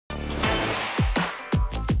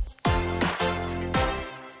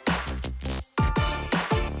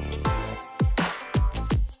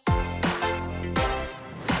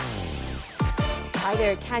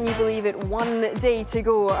there, can you believe it? 1 day to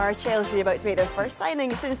go. Are Chelsea about to make their first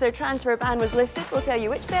signing since their transfer ban was lifted? We'll tell you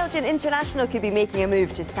which Belgian international could be making a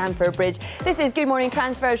move to Stamford Bridge. This is Good Morning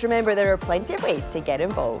Transfers. Remember, there are plenty of ways to get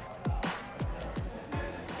involved.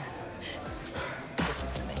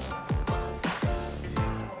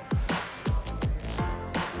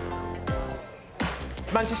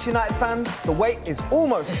 Manchester United fans, the wait is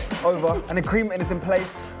almost over. An agreement is in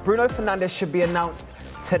place. Bruno Fernandes should be announced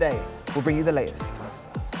today. We'll bring you the latest.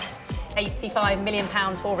 £85 million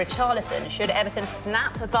for Richarlison. Should Everton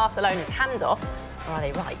snap Barcelona's hands off, or are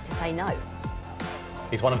they right to say no?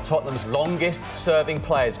 He's one of Tottenham's longest-serving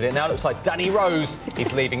players, but it now looks like Danny Rose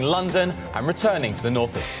is leaving London and returning to the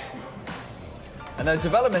northeast. And there are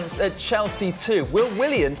developments at Chelsea too. Will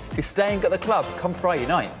Willian is staying at the club come Friday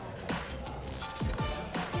night.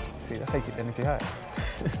 See, that's how you keep the energy high.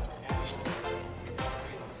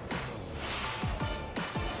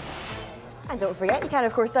 And don't forget, you can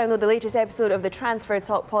of course download the latest episode of the Transfer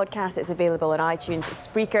Talk podcast. It's available on iTunes,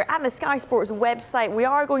 Spreaker and the Sky Sports website. We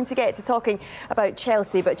are going to get to talking about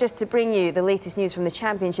Chelsea, but just to bring you the latest news from the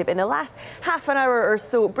Championship, in the last half an hour or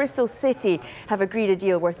so, Bristol City have agreed a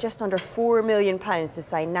deal worth just under £4 million to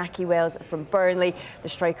sign Nahki Wells from Burnley. The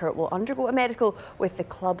striker will undergo a medical with the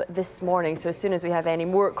club this morning, so as soon as we have any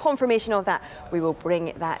more confirmation of that, we will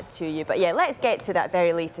bring that to you. But yeah, let's get to that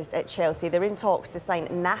very latest at Chelsea. They're in talks to sign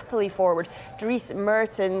Napoli forward Dries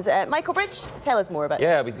Mertens. Michael Bridge, tell us more about this.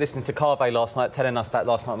 Yeah, we listened to Carve last night, telling us that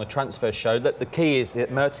last night on the transfer show. That the key is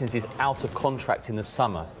that Mertens is out of contract in the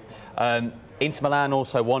summer. Inter Milan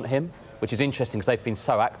also want him, which is interesting because they've been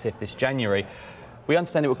so active this January. We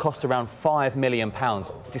understand it would cost around £5 million.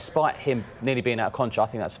 Despite him nearly being out of contract,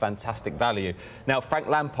 I think that's fantastic value. Now, Frank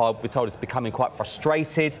Lampard, we're told, is becoming quite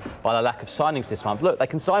frustrated by the lack of signings this month. Look, they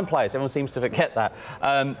can sign players. Everyone seems to forget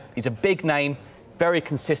that. He's a big name. Very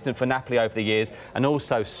consistent for Napoli over the years, and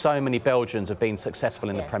also so many Belgians have been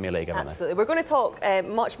successful in the Premier League, haven't they? Absolutely. We're going to talk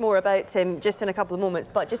much more about him just in a couple of moments,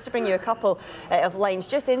 but just to bring you a couple of lines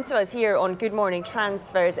just into us here on Good Morning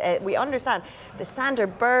Transfers, we understand the Sander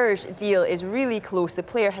Berge deal is really close. The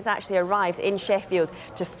player has actually arrived in Sheffield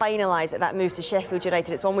to finalise that move to Sheffield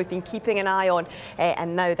United. It's one we've been keeping an eye on,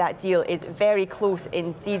 and now that deal is very close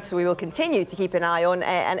indeed, so we will continue to keep an eye on.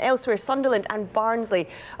 And elsewhere, Sunderland and Barnsley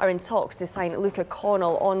are in talks to sign Luca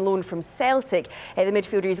Connell on loan from Celtic. The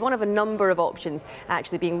midfielder is one of a number of options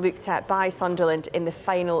actually being looked at by Sunderland in the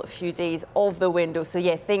final few days of the window. So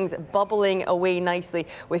yeah, things bubbling away nicely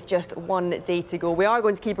with just 1 day to go. We are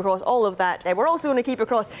going to keep across all of that. We're also going to keep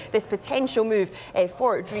across this potential move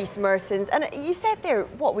for Dries Mertens. And you said there,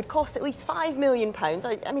 what would cost at least £5 million.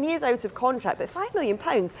 I mean, he is out of contract, but £5 million,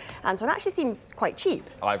 Anton, actually seems quite cheap.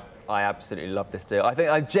 I absolutely love this deal.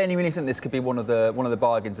 I genuinely think this could be one of the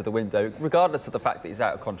bargains of the window, regardless of the fact that he's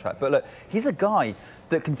out of contract. But look, he's a guy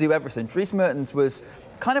that can do everything. Dries Mertens was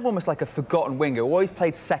kind of almost like a forgotten winger, always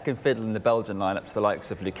played second fiddle in the Belgian lineups, the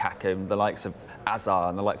likes of Lukaku, the likes of Hazard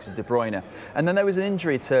and the likes of De Bruyne. And then there was an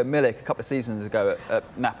injury to Milik a couple of seasons ago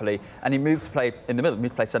at Napoli, and he moved to play in the middle,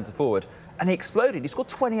 moved to play centre forward. And he exploded. He scored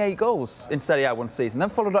 28 goals in Serie A one season, then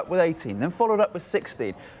followed up with 18, then followed up with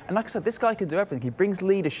 16. And like I said, this guy can do everything. He brings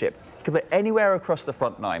leadership. He can play anywhere across the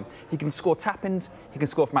front line. He can score tap-ins. He can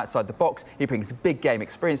score from outside the box. He brings big game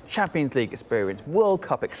experience, Champions League experience, World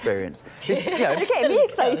Cup experience. You're getting me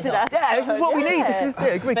excited. Yeah, this is what we need. This is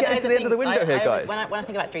we're getting to the end of the window here, guys. When I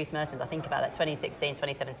think about Dries Mertens, I think about that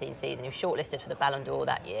 2016-2017 season. He was shortlisted for the Ballon d'Or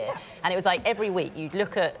that year. And it was like every week you'd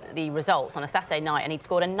look at the results on a Saturday night and he'd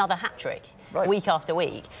scored another hat-trick. Right. Week after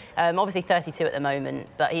week. Obviously 32 at the moment,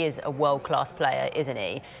 but he is a world-class player, isn't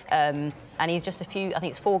he? And he's just I think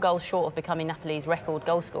it's 4 goals short of becoming Napoli's record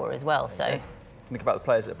goal scorer as well. So. Think about the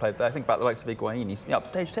players that played there. Think about the likes of Higuain. He's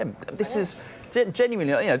upstaged him. This is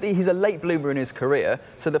genuinely, he's a late bloomer in his career,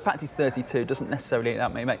 so the fact he's 32 doesn't necessarily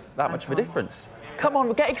make that much of a difference. Come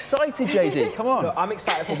on, get excited, JD. Come on. Look, I'm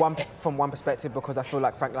excited from one perspective because I feel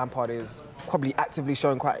like Frank Lampard is probably actively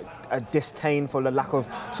showing quite a disdain for the lack of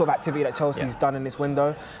sort of activity that Chelsea's done in this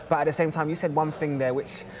window. But at the same time, you said one thing there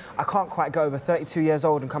which I can't quite go over. 32 years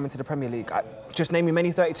old and coming to the Premier League. Just name me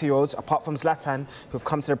many 32-year-olds, apart from Zlatan, who have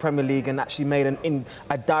come to the Premier League and actually made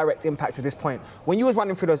a direct impact to this point. When you was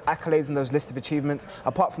running through those accolades and those lists of achievements,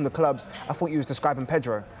 apart from the clubs, I thought you was describing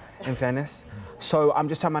Pedro, in fairness. So I'm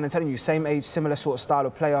just turning around and telling you, same age, similar sort of style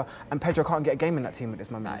of player, and Pedro can't get a game in that team at this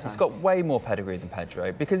moment in time. He's got way more pedigree than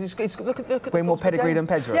Pedro because he's look at way more pedigree than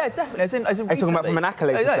Pedro. Yeah, definitely. As in Are you talking about from an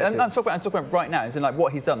accolades perspective? I'm talking about right now, as in like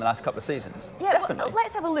what he's done the last couple of seasons. Yeah, definitely. Well,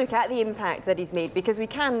 let's have a look at the impact that he's made, because we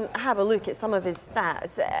can have a look at some of his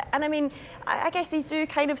stats. And I mean, I guess these do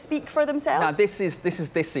kind of speak for themselves. Now this is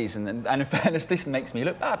this season, and in fairness, this makes me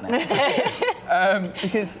look bad now.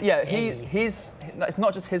 Because yeah, it's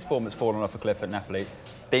not just his form that's fallen off a cliff at Napoli.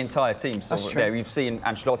 The entire team. So we've seen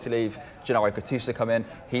Ancelotti leave, Gennaro Gattuso come in.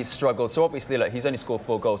 He's struggled. So obviously, look, he's only scored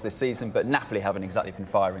 4 goals this season, but Napoli haven't exactly been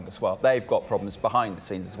firing as well. They've got problems behind the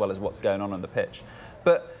scenes as well as what's going on the pitch.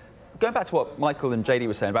 But going back to what Michael and JD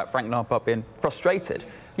were saying about Frank Lampard being frustrated,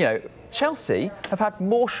 you know, Chelsea have had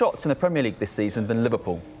more shots in the Premier League this season than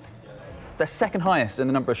Liverpool. They're second highest in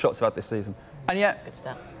the number of shots they've had this season, and yet. That's a good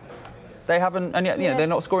stat. They haven't, and yet you know, they're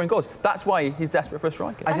not scoring goals. That's why he's desperate for a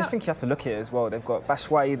striker. I just think you have to look at it as well. They've got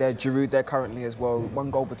Batshuayi there, Giroud there currently as well.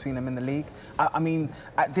 1 goal between them in the league. I mean,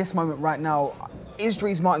 at this moment right now, is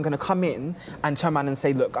Dries Mertens going to come in and turn around and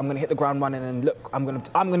say, look, I'm going to hit the ground running and look, I'm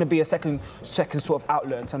going to be a second sort of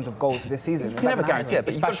outlet in terms of goals this season? You can never guarantee it,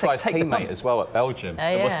 but it's Batshuayi's teammate as well at Belgium.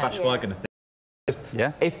 Oh, so what's yeah. Batshuayi going to think?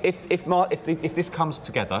 Yeah. If this comes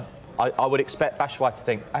together, I would expect Batshuayi to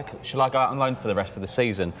think, okay, shall I go out on loan for the rest of the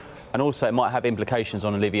season? And also, it might have implications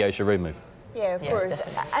on Olivier Giroud move. Yeah, of course.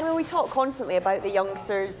 Definitely. I mean, we talk constantly about the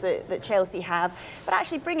youngsters that Chelsea have, but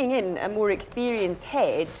actually bringing in a more experienced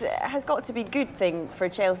head has got to be a good thing for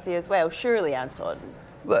Chelsea as well, surely, Anton?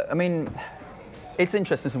 Look, I mean, it's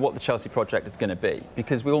interesting as to what the Chelsea project is going to be,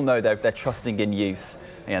 because we all know they're trusting in youth.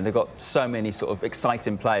 You know, they've got so many sort of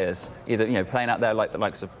exciting players, either playing out there like the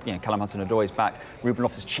likes of Callum Hudson-Odoi's back, Ruben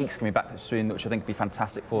Loftus-Cheek's coming back soon, which I think would be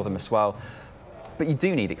fantastic for them as well. But you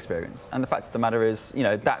do need experience, and the fact of the matter is,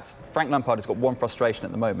 that's Frank Lampard has got one frustration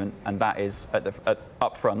at the moment, and that is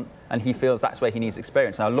up front, and he feels that's where he needs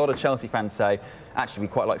experience. Now, a lot of Chelsea fans say, actually, we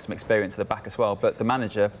quite like some experience at the back as well, but the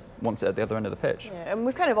manager wants it at the other end of the pitch. Yeah, and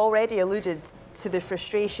we've kind of already alluded to the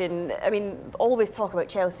frustration. I mean, always talk about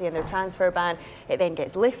Chelsea and their transfer ban. It then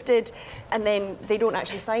gets lifted, and then they don't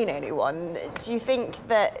actually sign anyone. Do you think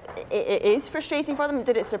that it is frustrating for them?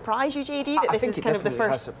 Did it surprise you, JD, that this is kind of the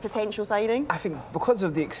first potential signing? I think because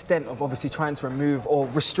of the extent of obviously trying to remove or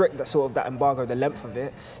restrict that embargo, the length of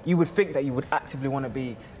it, you would think that you would actively want to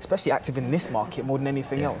be, especially active in this market more than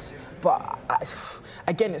anything else. But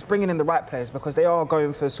again, it's bringing in the right players, because they are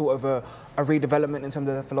going for sort of a redevelopment in terms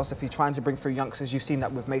of their philosophy, trying to bring through youngsters. You've seen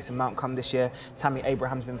that with Mason Mount come this year. Tammy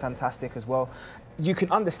Abraham's been fantastic as well. You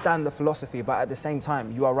can understand the philosophy, but at the same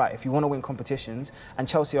time, you are right. If you want to win competitions, and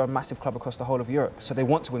Chelsea are a massive club across the whole of Europe, so they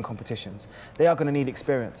want to win competitions, they are going to need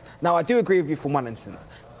experience. Now, I do agree with you for one instant.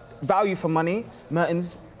 Value for money,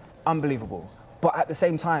 Mertens, unbelievable. But at the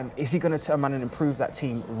same time, is he going to turn around and improve that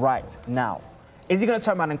team right now? Is he going to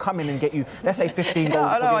turn around and come in and get you, let's say, 15 goals? No,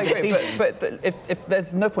 I agree. But if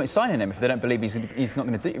there's no point signing him if they don't believe he's not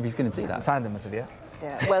going to do, if he's going to do that. Sign them, yeah.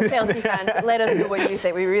 Yeah. Well, Chelsea fans, let us know what you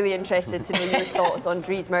think. We're really interested to know your thoughts on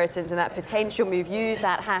Dries Mertens and that potential move. Use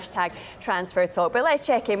that hashtag transfer talk. But let's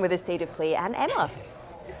check in with the state of play and Emma.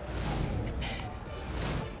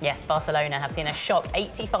 Yes, Barcelona have seen a shock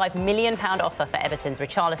 £85 million offer for Everton's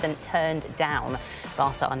Richarlison turned down.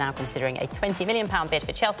 Barca are now considering a £20 million bid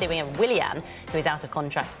for Chelsea winger Willian, who is out of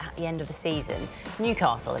contract at the end of the season.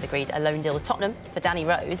 Newcastle have agreed a loan deal with Tottenham for Danny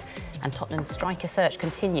Rose, and Tottenham's striker search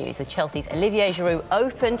continues, with Chelsea's Olivier Giroud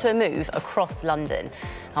open to a move across London.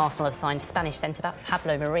 Arsenal have signed Spanish centre-back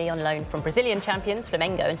Pablo Mari on loan from Brazilian champions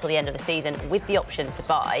Flamengo until the end of the season, with the option to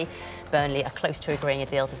buy. Burnley are close to agreeing a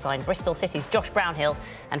deal to sign Bristol City's Josh Brownhill,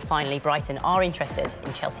 and finally Brighton are interested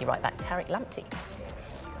in Chelsea right-back Tariq Lamptey.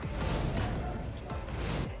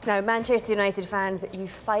 Now, Manchester United fans, you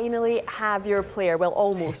finally have your player. Well,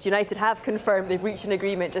 almost. United have confirmed they've reached an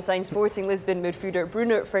agreement to sign Sporting Lisbon midfielder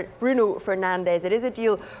Bruno Fernandes. It is a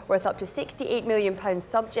deal worth up to £68 million,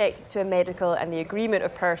 subject to a medical and the agreement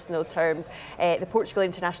of personal terms. The Portugal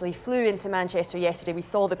international, he flew into Manchester yesterday. We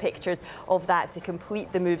saw the pictures of that to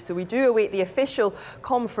complete the move. So we do await the official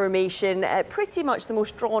confirmation. Pretty much the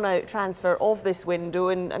most drawn-out transfer of this window.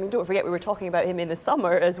 And I mean, don't forget, we were talking about him in the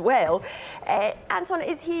summer as well. Anton,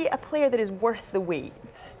 is he a player that is worth the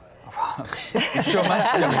wait? Sure,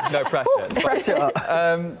 no pressure.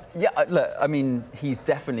 Yeah, look, I mean, he's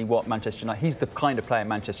definitely what Manchester United. He's the kind of player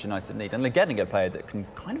Manchester United need, and they're getting a player that can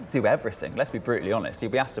kind of do everything. Let's be brutally honest. He'll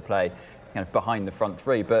be asked to play, behind the front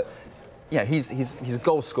three, but yeah, he's a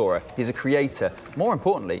goal scorer. He's a creator. More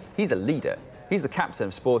importantly, he's a leader. He's the captain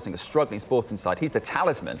of Sporting, a struggling Sporting side. He's the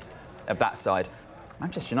talisman of that side.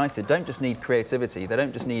 Manchester United don't just need creativity, they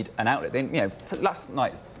don't just need an outlet. They, last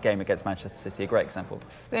night's game against Manchester City, a great example.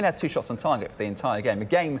 They only had 2 shots on target for the entire game, a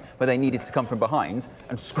game where they needed to come from behind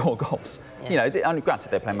and score goals. Yeah. Granted,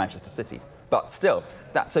 they're playing Manchester City, but still,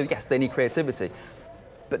 so yes, they need creativity.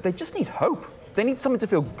 But they just need hope. They need something to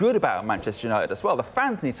feel good about Manchester United as well. The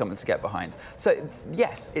fans need something to get behind. So,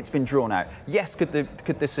 yes, it's been drawn out. Yes, could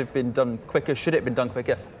this have been done quicker? Should it have been done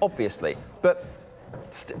quicker? Obviously. But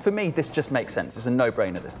for me, this just makes sense. It's a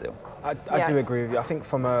no-brainer, this deal. I do agree with you. I think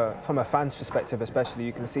from a fan's perspective especially,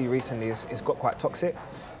 you can see recently it's got quite toxic.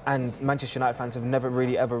 And Manchester United fans have never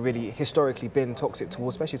really, ever really historically been toxic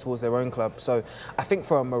towards, especially towards their own club. So I think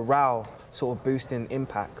for a morale sort of boosting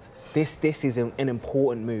impact, this is an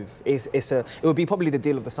important move. It would be probably the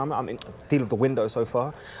deal of the summer, I mean, deal of the window so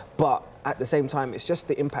far. But at the same time, it's just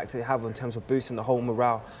the impact it have in terms of boosting the whole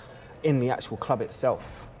morale in the actual club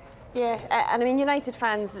itself. Yeah, and I mean, United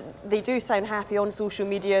fans, they do sound happy on social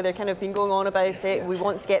media. They're kind of been going on about it. We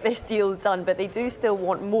want to get this deal done, but they do still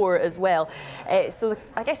want more as well. So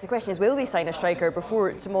I guess the question is, will they sign a striker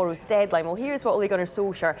before tomorrow's deadline? Well, here's what Ole Gunnar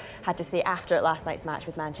Solskjaer had to say after last night's match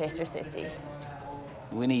with Manchester City.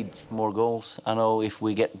 We need more goals. I know if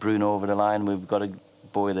we get Bruno over the line, we've got a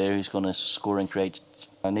boy there who's going to score and create.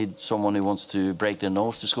 I need someone who wants to break their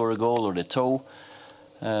nose to score a goal, or the toe.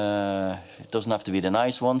 It doesn't have to be the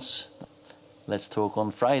nice ones. Let's talk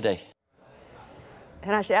on Friday.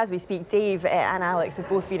 And actually, as we speak, Dave and Alex have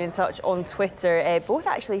both been in touch on Twitter, both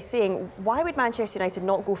actually saying, why would Manchester United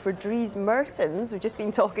not go for Dries Mertens? We've just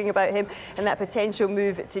been talking about him and that potential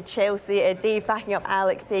move to Chelsea. Dave backing up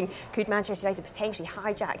Alex, saying, could Manchester United potentially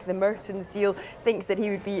hijack the Mertens deal? Thinks that he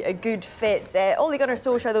would be a good fit. Ole Gunnar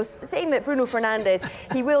Solskjaer, though, saying that Bruno Fernandes,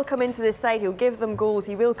 he will come into this side, he'll give them goals,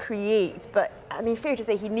 he will create, but I mean, fair to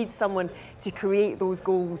say he needs someone to create those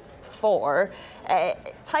goals for.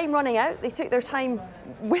 Time running out, they took their time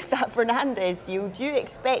with that Fernandes deal. Do you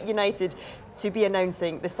expect United to be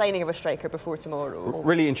announcing the signing of a striker before tomorrow?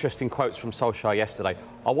 Really interesting quotes from Solskjaer yesterday.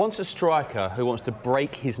 I want a striker who wants to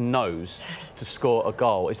break his nose to score a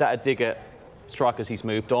goal. Is that a dig at strikers he's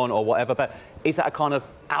moved on or whatever? But is that a kind of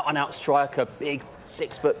out-and-out striker, big,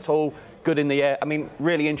 6 foot tall, good in the air? I mean,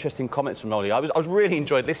 really interesting comments from Ole. I was really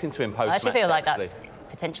enjoyed listening to him post-match. I actually feel like that's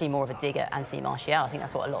potentially more of a dig at Anthony Martial. I think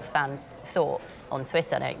that's what a lot of fans thought on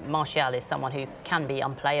Twitter. No, Martial is someone who can be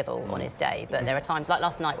unplayable on his day, but there are times like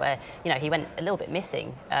last night where he went a little bit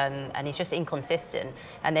missing and he's just inconsistent.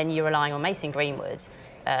 And then you're relying on Mason Greenwood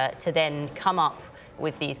to then come up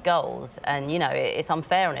with these goals, and it's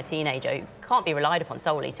unfair on a teenager who can't be relied upon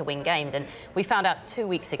solely to win games. And we found out 2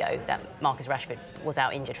 weeks ago that Marcus Rashford was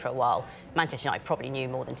out injured for a while. Manchester United probably knew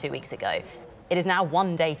more than 2 weeks ago. It is now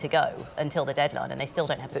 1 day to go until the deadline, and they still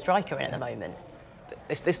don't have a striker in at the moment.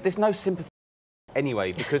 There's no sympathy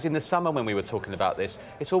anyway, because in the summer when we were talking about this,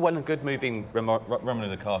 it's all well and good moving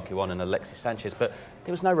Romelu Lukaku on and Alexis Sanchez, but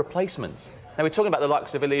there was no replacements. Now we're talking about the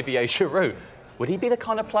likes of Olivier Giroud. Would he be the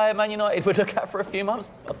kind of player Man United would look at for a few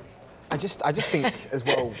months? I just think as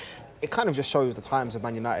well, it kind of just shows the times of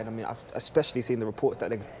Man United. I mean, I've especially seen the reports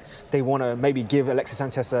that they want to maybe give Alexis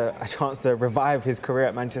Sanchez a chance to revive his career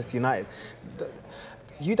at Manchester United.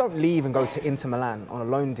 You don't leave and go to Inter Milan on a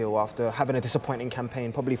loan deal after having a disappointing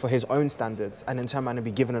campaign, probably for his own standards, and then turn around and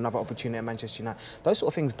be given another opportunity at Manchester United. Those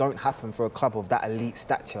sort of things don't happen for a club of that elite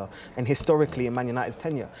stature, and historically in Man United's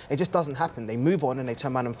tenure, it just doesn't happen. They move on and they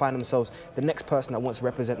turn around and find themselves the next person that wants to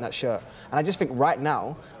represent that shirt. And I just think right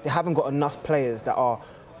now, they haven't got enough players that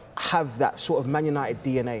have that sort of Man United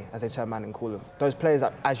DNA, as they turn around and call them. Those players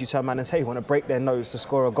that, as you turn around and say, want to break their nose to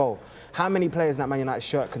score a goal. How many players in that Man United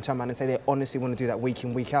shirt can turn around and say they honestly want to do that week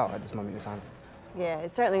in, week out at this moment in time? Yeah,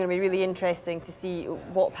 it's certainly going to be really interesting to see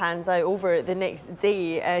what pans out over the next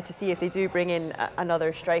day to see if they do bring in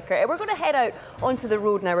another striker. We're going to head out onto the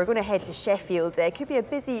road now. We're going to head to Sheffield. It could be a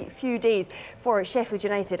busy few days for Sheffield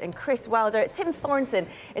United and Chris Wilder. Tim Thornton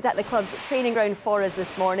is at the club's training ground for us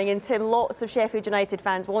this morning. And Tim, lots of Sheffield United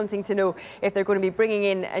fans wanting to know if they're going to be bringing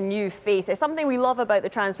in a new face. It's something we love about the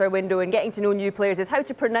transfer window and getting to know new players is how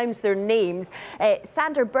to pronounce their names.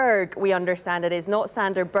 Sander Berg, we understand it is, not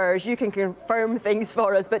Sander Berge. You can confirm things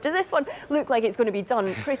for us, but does this one look like it's going to be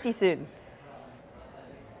done pretty soon?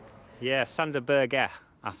 Yeah, Sander Berger,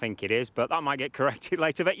 I think it is, but that might get corrected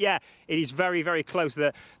later. But yeah, it is very, very close.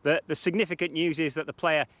 The significant news is that the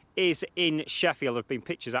player is in Sheffield. There have been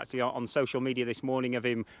pictures actually on social media this morning of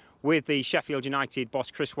him with the Sheffield United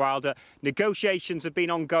boss Chris Wilder. Negotiations have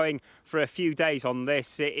been ongoing for a few days on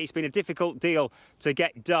this. It's been a difficult deal to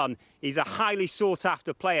get done. He's a highly sought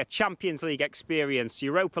after player, Champions League experience,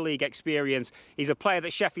 Europa League experience. He's a player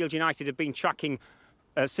that Sheffield United have been tracking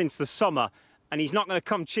since the summer. and he's not going to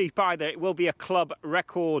come cheap either. It will be a club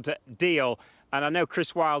record deal, and I know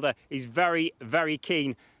Chris Wilder is very, very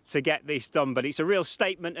keen to get this done, but it's a real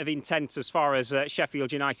statement of intent as far as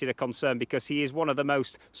Sheffield United are concerned, because he is one of the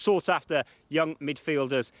most sought-after young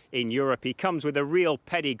midfielders in Europe. He comes with a real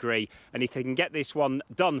pedigree, and if he can get this one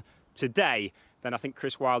done today, then I think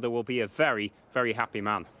Chris Wilder will be a very, very happy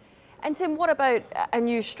man. And Tim, what about a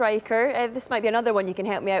new striker? This might be another one you can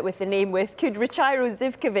help me out with the name with. Could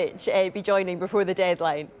Richarlison Zivkovic be joining before the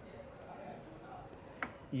deadline?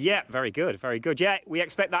 Yeah, very good, very good. Yeah, we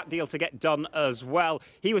expect that deal to get done as well.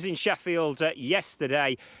 He was in Sheffield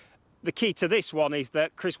yesterday. The key to this one is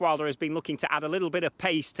that Chris Wilder has been looking to add a little bit of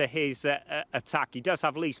pace to his attack. He does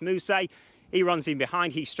have Dries Mertens. He runs in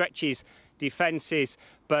behind, he stretches defences,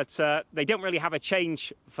 but they don't really have a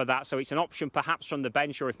change for that, so it's an option perhaps from the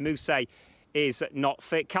bench, or if Mertens is not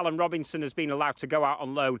fit. Callum Robinson has been allowed to go out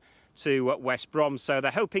on loan to West Brom, so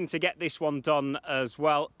they're hoping to get this one done as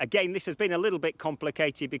well. Again, this has been a little bit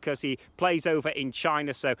complicated because he plays over in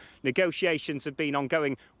China, so negotiations have been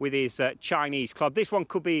ongoing with his Chinese club. This one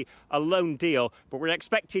could be a loan deal, but we're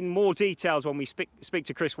expecting more details when we speak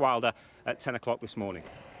to Chris Wilder at 10 o'clock this morning.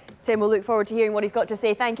 Tim, we'll look forward to hearing what he's got to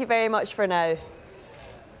say. Thank you very much for now.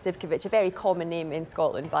 Zivkovic, a very common name in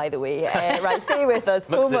Scotland, by the way. Right, stay with us.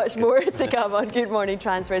 So much more to come on Good Morning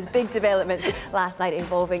Transfers. Big developments last night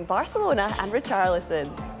involving Barcelona and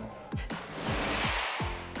Richarlison.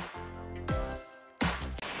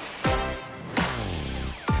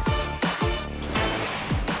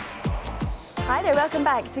 Hi there, welcome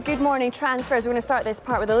back to Good Morning Transfers. We're going to start this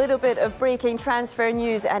part with a little bit of breaking transfer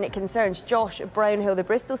news, and it concerns Josh Brownhill, the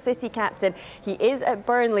Bristol City captain. He is at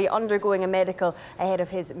Burnley undergoing a medical ahead of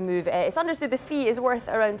his move. It's understood the fee is worth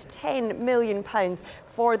around £10 million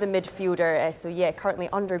for the midfielder. So yeah, currently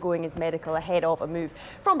undergoing his medical ahead of a move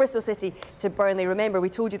from Bristol City to Burnley. Remember, we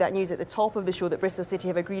told you that news at the top of the show, that Bristol City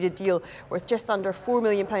have agreed a deal worth just under £4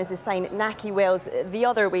 million to sign Nahki Wells the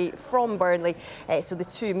other way from Burnley. So the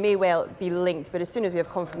two may well be linked, but as soon as we have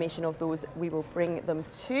confirmation of those, we will bring them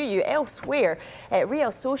to you. Elsewhere, Real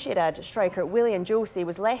Sociedad striker Willian José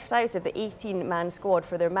was left out of the 18-man squad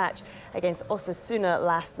for their match against Osasuna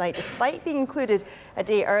last night, despite being included a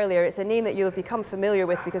day earlier. It's a name that you'll have become familiar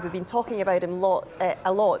with because we've been talking about him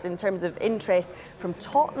a lot in terms of interest from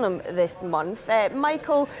Tottenham this month.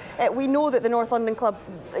 Michael, we know that the North London club,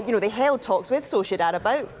 they held talks with Sociedad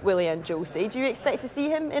about Willian José. Do you expect to see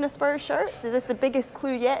him in a Spurs shirt? Is this the biggest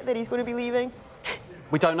clue yet that he's going to be leaving?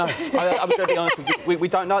 We don't know. I'm going to be honest with you. We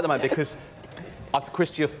don't know at the moment because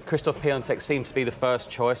Christoph Piontek seemed to be the first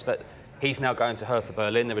choice, but he's now going to Hertha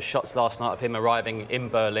Berlin. There were shots last night of him arriving in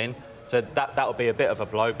Berlin, so that would be a bit of a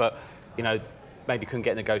blow. But maybe couldn't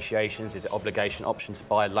get negotiations. Is it obligation option to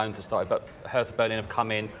buy a loan to start? But Hertha Berlin have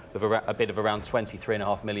come in with a bid of around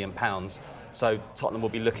 £23.5 million. So Tottenham will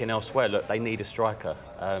be looking elsewhere. Look, they need a striker.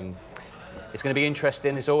 It's going to be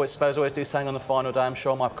interesting. As always, Spurs always do something on the final day. I'm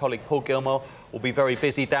sure my colleague Paul Gilmore will be very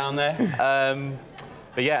busy down there.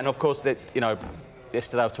 But yeah, and of course,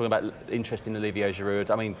 yesterday I was talking about interest in Olivier Giroud.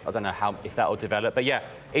 I mean, I don't know if that will develop. But yeah,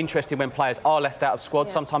 interesting when players are left out of squads.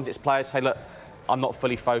 Yeah. Sometimes it's players say, look, I'm not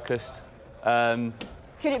fully focused. Could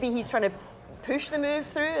it be he's trying to push the move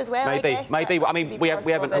through as well? Maybe. I mean, we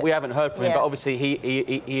haven't heard from him, but obviously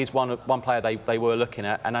he is one player they were looking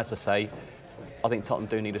at. And as I say, I think Tottenham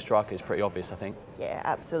do need a striker. It's pretty obvious, I think. Yeah,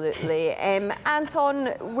 absolutely.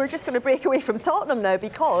 Anton, we're just going to break away from Tottenham now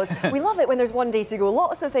because we love it when there's one day to go.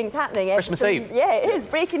 Lots of things happening. Christmas Eve. Yeah, it is.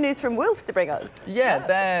 Breaking news from Wolves to bring us. Yeah,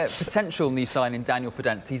 their potential new signing, Daniel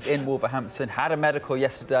Podence. He's in Wolverhampton, had a medical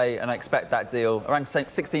yesterday, and I expect that deal, around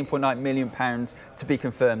 £16.9 million, to be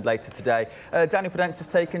confirmed later today. Daniel Podence has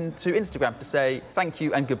taken to Instagram to say thank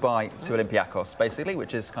you and goodbye to Olympiacos, basically,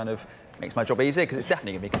 which is kind of makes my job easier because it's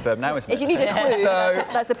definitely going to be confirmed now, isn't it? If you need a clue,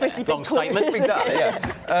 that's a pretty big long statement. Exactly,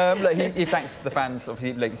 yeah. Look, he thanks the fans.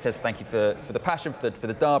 He says thank you for the passion, for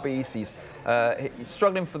the derbies. He's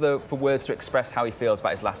struggling for words to express how he feels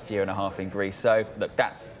about his last year and a half in Greece. So, look,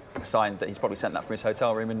 that's a sign that he's probably sent that from his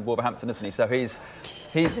hotel room in Wolverhampton, isn't he? So he's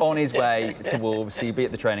on his way to Wolves. He'll be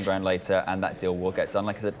at the training ground later, and that deal will get done.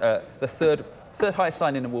 Like I said, the third highest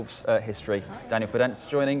signing in Wolves history. Daniel Podence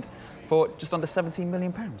joining for just under £17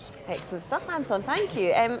 million. Excellent stuff, Anton. Thank you.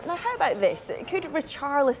 Now, how about this? Could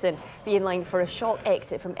Richarlison be in line for a shock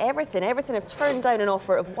exit from Everton? Everton have turned down an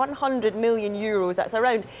offer of €100 million. That's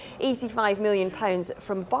around £85 million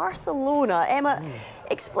from Barcelona. Emma,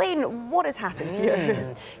 explain what has happened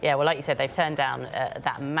here. Yeah, well, like you said, they've turned down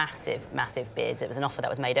that massive bid. It was an offer that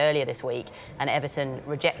was made earlier this week, and Everton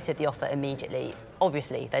rejected the offer immediately.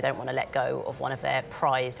 Obviously, they don't want to let go of one of their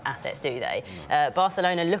prized assets, do they?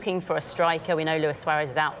 Barcelona looking for a a striker. We know Luis Suarez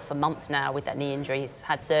is out for months now with that knee injury. He's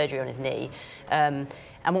had surgery on his knee.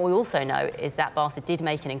 And what we also know is that Barca did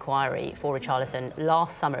make an inquiry for Richarlison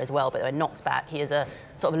last summer as well, but they were knocked back. He is a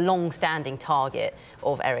sort of long-standing target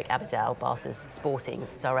of Eric Abidal, Barca's sporting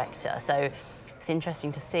director. So it's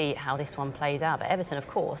interesting to see how this one plays out. But Everton, of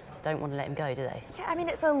course, don't want to let him go, do they? Yeah, I mean,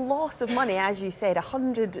 it's a lot of money, as you said,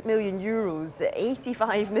 100 million euros,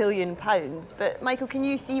 85 million pounds. But, Michael, can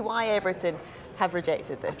you see why Everton have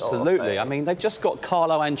rejected this Absolutely. offer? I mean, they've just got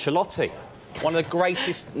Carlo Ancelotti, one of the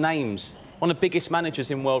greatest names, one of the biggest managers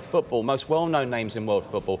in world football, most well-known names in world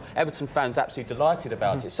football. Everton fans absolutely delighted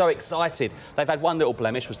about it, so excited. They've had one little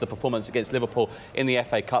blemish, was the performance against Liverpool in the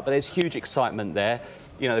FA Cup, but there's huge excitement there.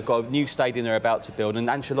 You know, they've got a new stadium they're about to build, and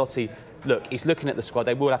Ancelotti, look, he's looking at the squad.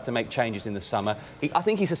 They will have to make changes in the summer. I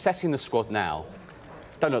think he's assessing the squad now.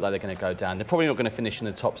 Don't look like they're going to go down. They're probably not going to finish in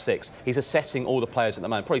the top 6. He's assessing all the players at the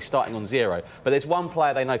moment, probably starting on 0. But there's one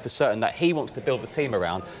player they know for certain that he wants to build the team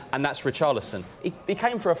around, and that's Richarlison. He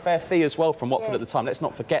came for a fair fee as well from Watford at the time. Let's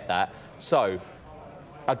not forget that. So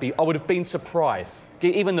I would have been surprised.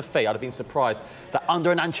 Even the fee, I'd have been surprised that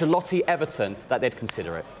under an Ancelotti Everton that they'd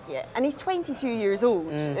consider it. Yeah, and he's 22 years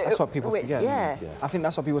old. That's what people forget. Yeah. I think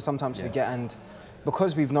that's what people sometimes forget, and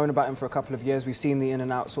because we've known about him for a couple of years, we've seen the in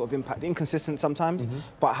and out sort of impact, inconsistent sometimes,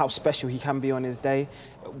 but how special he can be on his day.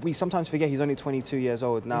 We sometimes forget he's only 22 years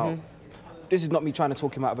old now. This is not me trying to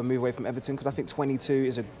talk him out of a move away from Everton, because I think 22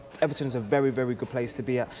 is Everton is a very, very good place to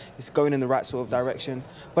be at. It's going in the right sort of direction,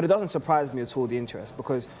 but it doesn't surprise me at all, the interest,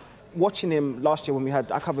 because watching him last year when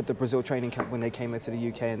I covered the Brazil training camp when they came into the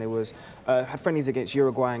UK, and they had friendlies against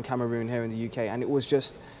Uruguay and Cameroon here in the UK, and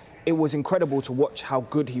it was incredible to watch how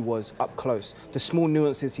good he was up close. The small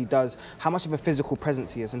nuances he does, how much of a physical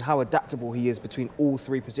presence he is, and how adaptable he is between all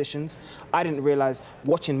 3 positions. I didn't realise,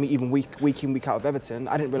 watching me even week in, week out of Everton,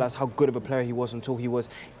 I didn't realise how good of a player he was until he was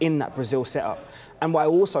in that Brazil setup. And what I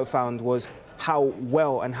also found was how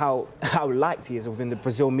well and how liked he is within the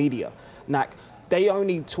Brazil media. Like, they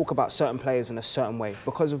only talk about certain players in a certain way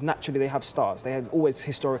because of naturally they have stars. They have always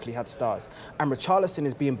historically had stars. And Richarlison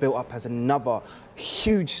is being built up as another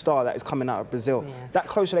huge star that is coming out of Brazil. Yeah. That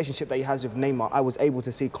close relationship that he has with Neymar, I was able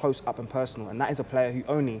to see close up and personal. And that is a player who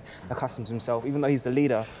only accustoms himself, even though he's the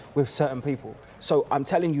leader, with certain people. So I'm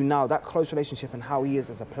telling you now, that close relationship and how he is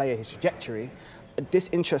as a player, his trajectory, this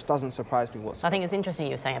interest doesn't surprise me whatsoever. I think it's interesting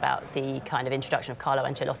you were saying about the kind of introduction of Carlo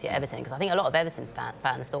Ancelotti at Everton, because I think a lot of Everton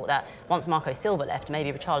fans thought that once Marco Silva left,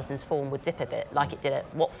 maybe Richarlison's form would dip a bit, like it did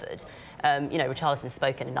at Watford. You know, Richarlison's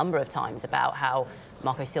spoken a number of times about how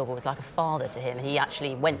Marco Silva was like a father to him, and he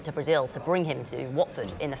actually went to Brazil to bring him to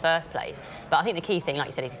Watford in the first place. But I think the key thing, like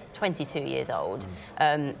you said, he's 22 years old.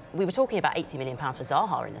 We were talking about £80 million for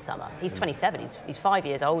Zaha in the summer. He's 27, he's 5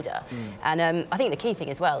 years older. And I think the key thing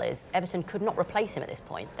as well is Everton could not replace him at this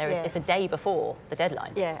point. It's a day before the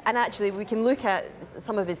deadline. Yeah, and actually we can look at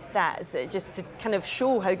some of his stats just to kind of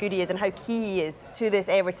show how good he is and how key he is to this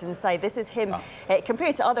Everton side. This is him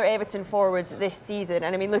compared to other Everton forwards this season.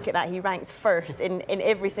 And I mean, look at that, he ranks first in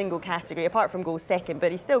every single category, apart from goals second,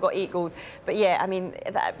 but he's still got 8 goals. But yeah, I mean,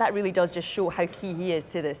 that really does just show how key he is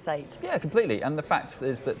to this side. Yeah, completely. And the fact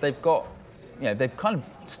is that they've got, you know, they've kind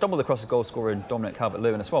of stumbled across a goal scorer in Dominic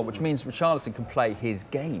Calvert-Lewin as well, which means Richarlison can play his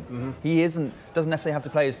game. He doesn't necessarily have to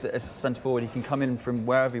play as centre forward. He can come in from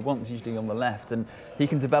wherever he wants, usually on the left, and he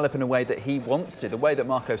can develop in a way that he wants to. The way that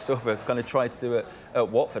Marco Silva kind of tried to do it at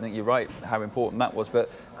Watford, I think you're right how important that was.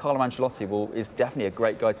 But Carlo Ancelotti is definitely a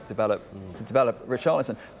great guy to develop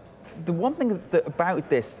Richarlison. The one thing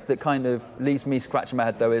about this that kind of leaves me scratching my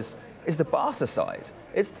head though is the Barca side.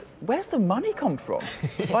 Where's the money come from?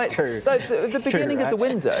 Like, True. At the beginning of the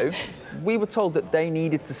window, we were told that they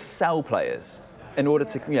needed to sell players in order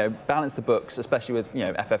to, you know, balance the books, especially with, you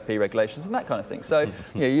know, FFP regulations and that kind of thing. So,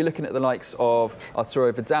 you know, you're looking at the likes of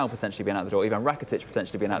Arturo Vidal potentially being out the door, Ivan Rakitic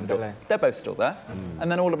potentially being out the door. They're both still there.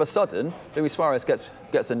 And then all of a sudden, Luis Suarez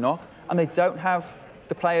gets a knock, and they don't have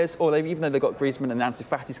the players, or even though they've got Griezmann and Ansu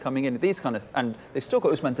Fati's coming in, these kind of, and they've still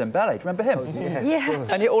got Ousmane Dembele. Do you remember him? Yeah.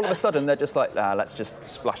 And yet all of a sudden they're just like, let's just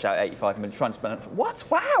splash out 85 million, try and spend it. What?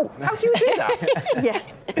 Wow! How do you do that? Yeah.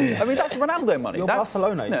 I mean, that's Ronaldo money. You're that's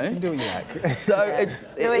Barcelona. You know, You can do what you like. So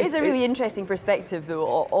it is a really interesting perspective though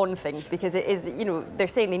on things, because it is, you know, they're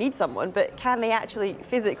saying they need someone, but can they actually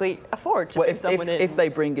physically afford to bring someone in? If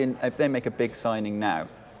they make a big signing now,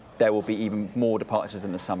 there will be even more departures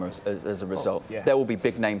in the summer as a result. There will be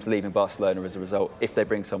big names leaving Barcelona as a result if they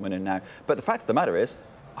bring someone in now. But the fact of the matter is,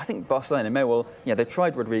 I think Barcelona may well, they've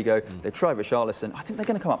tried Rodrigo, they've tried Richarlison. I think they're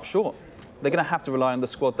going to come up short. they're going to have to rely on the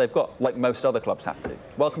squad they've got, like most other clubs have to.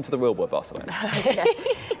 Welcome to the real world, Barcelona.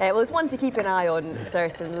 Well, it's one to keep an eye on,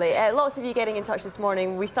 certainly. Lots of you getting in touch this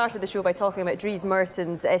morning. We started the show by talking about Dries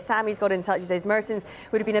Mertens. Sammy's got in touch. He says Mertens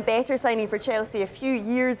would have been a better signing for Chelsea a few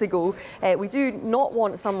years ago. We do not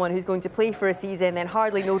want someone who's going to play for a season, then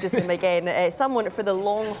hardly notice him again. Someone for the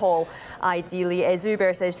long haul, ideally.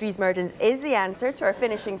 Zuber says Dries Mertens is the answer to our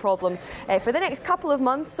finishing problems for the next couple of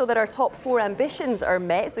months, so that our top 4 ambitions are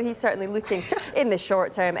met. So he's certainly looking in the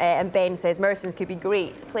short term. And Ben says Mertens could be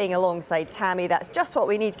great playing alongside Tammy. That's just what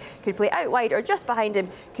we need. Could play out wide or just behind him.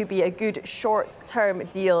 Could be a good short-term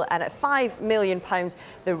deal. And at £5 million,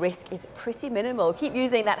 the risk is pretty minimal. Keep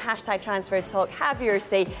using that hashtag transfer talk. Have your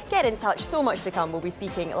say. Get in touch. So much to come. We'll be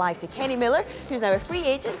speaking live to Kenny Miller, who's now a free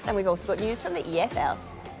agent. And we've also got news from the EFL.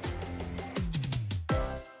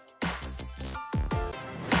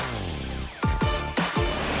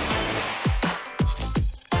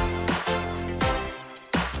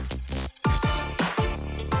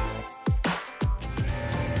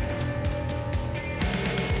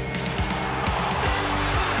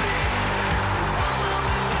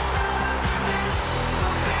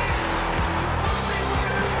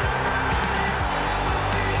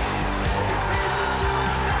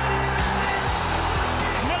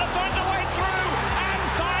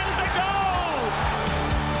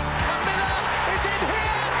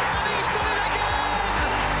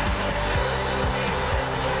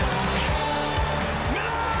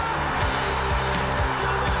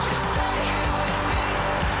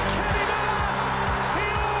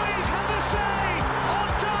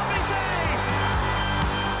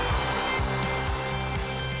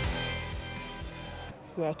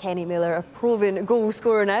 Yeah, Kenny Miller, a proven goal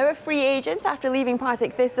scorer now, a free agent after leaving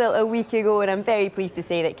Partick Thistle a week ago, and I'm very pleased to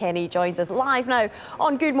say that Kenny joins us live now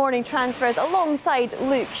on Good Morning Transfers alongside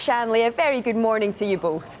Luke Shanley. A very good morning to you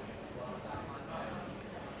both.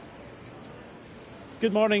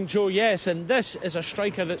 Good morning, Joe. Yes, and this is a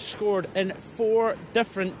striker that scored in 4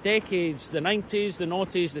 different decades, the 90s, the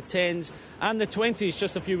noughties, the 10s and the 20s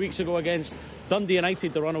just a few weeks ago against Dundee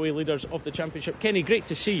United, the runaway leaders of the Championship. Kenny, great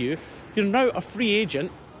to see you. You're now a free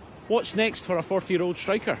agent. What's next for a 40-year-old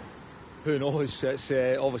striker? Who knows? It's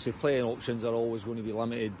obviously playing options are always going to be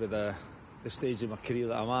limited with the stage of my career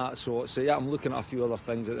that I'm at. So yeah, I'm looking at a few other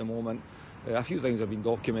things at the moment. A few things have been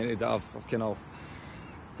documented that I've kind of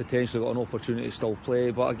potentially got an opportunity to still play,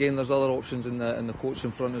 but again there's other options in the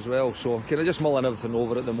coaching front as well, so kind of just mulling everything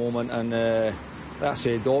over at the moment. And like I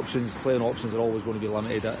said, playing options are always going to be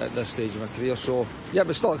limited at this stage of my career, so yeah,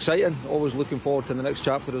 but still exciting, always looking forward to the next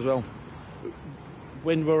chapter as well.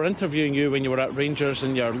 When we were interviewing you when you were at Rangers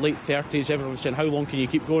in your late 30s, everyone was saying how long can you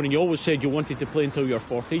keep going, and you always said you wanted to play until you're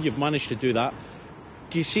 40. You've managed to do that.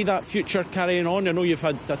 Do you see that future carrying on? I know you've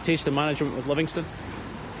had a taste of management with Livingston.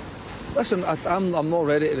 Listen, I'm not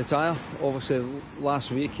ready to retire. Obviously,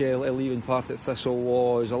 last week leaving Partick Thistle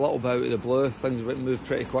was a little bit out of the blue. Things moved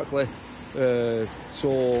pretty quickly,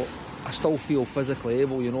 so I still feel physically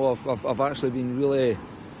able. You know, I've actually been really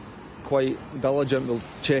quite diligent with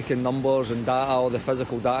checking numbers and data, all the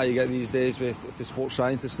physical data you get these days with the sports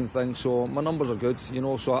scientists and things. So my numbers are good. You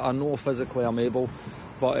know, so I know physically I'm able.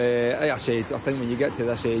 But like I said, I think when you get to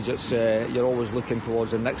this age, it's you're always looking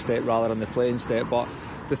towards the next step rather than the playing step. But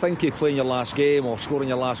to think of playing your last game or scoring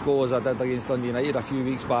your last goal as I did against Dundee United a few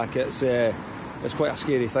weeks back, it's quite a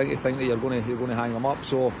scary thing to think that you're going to hang them up.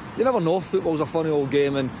 So you never know. Football's a funny old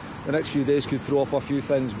game, and the next few days could throw up a few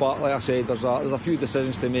things. But like I said, there's a few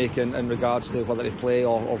decisions to make in regards to whether to play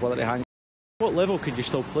or whether to hang. What level could you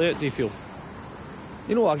still play at, do you feel?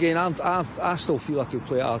 You know, again, I still feel I could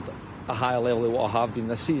play at a higher level than what I have been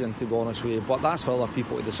this season, to be honest with you. But that's for other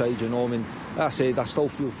people to decide. You know, I mean, like I said, I still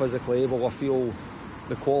feel physically able. I feel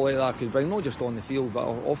the quality that I could bring, not just on the field but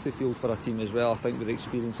off the field for a team as well. I think with the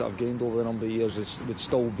experience that I've gained over the number of years, would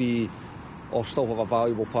still be or still have a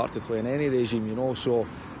valuable part to play in any regime, you know. So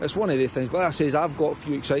it's one of the things. But like I say, I've got a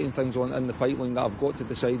few exciting things in the pipeline that I've got to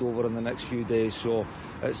decide over in the next few days. So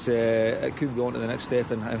it could be on to the next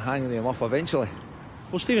step and hanging them up eventually.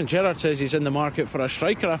 Well, Steven Gerrard says he's in the market for a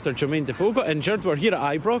striker after Jermaine Defoe got injured. We're here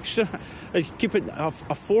at Ibrox. Keeping a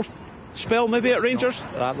fourth spell maybe at Rangers?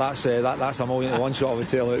 That's a million to one shot, I would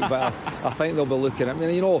say, Luke. But I think they'll be looking at. I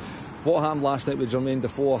mean, you know, what happened last night with Jermaine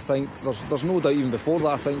Defoe, I think there's no doubt even before that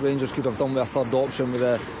I think Rangers could have done with a third option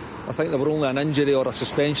with I think they were only an injury or a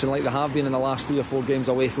suspension like they have been in the last 3 or 4 games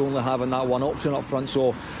away from only having that one option up front.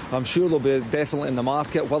 So I'm sure they'll be definitely in the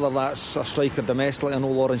market, whether that's a striker domestically. I know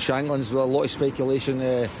Lawrence Shankland's, a lot of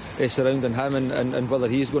speculation surrounding him and whether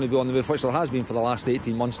he's going to be on the move, which there has been for the last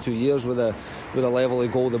 18 months, 2 years with the level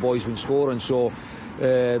of goal the boys been scoring. So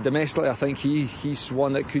domestically I think he's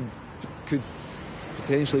one that could could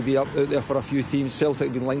potentially be out there for a few teams. Celtic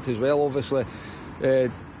have been linked as well, obviously.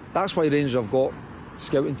 That's why Rangers have got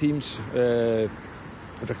scouting teams,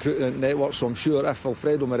 recruitment networks, so I'm sure if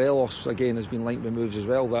Alfredo Morelos again has been linked with moves as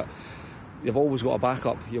well, that you've always got a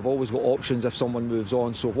backup, you've always got options if someone moves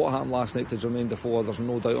on. So what happened last night to Jermaine Defoe, there's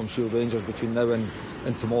no doubt, I'm sure Rangers between now and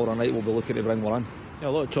tomorrow night will be looking to bring one in. Yeah, a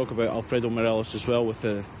lot of talk about Alfredo Morelos as well, with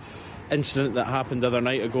the incident that happened the other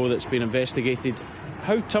night ago that's been investigated.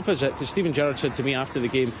 How tough is it? Because Steven Gerrard said to me after the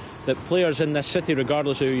game that players in this city,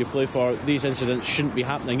 regardless of who you play for, these incidents shouldn't be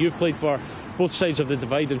happening. You've played for both sides of the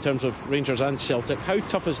divide in terms of Rangers and Celtic. How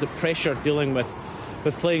tough is the pressure dealing with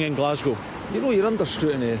playing in Glasgow? You know, you're under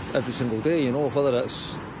scrutiny every single day, you know, whether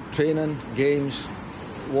it's training, games,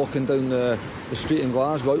 walking down the street in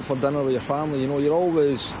Glasgow, out for dinner with your family, you know, you're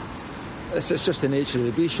always... It's just the nature of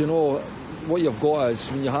the beast, you know. What you've got is,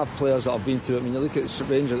 when you have players that have been through it, when you look at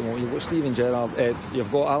Rangers at the moment, you've got Steven Gerrard,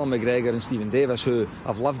 you've got Alan McGregor and Stephen Davis who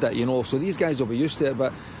have lived it, you know, so these guys will be used to it,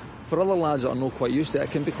 but for other lads that are not quite used to it,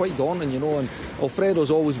 it can be quite daunting, you know. And Alfredo's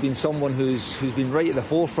always been someone who's been right at the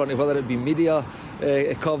forefront of whether it be media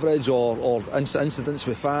coverage or incidents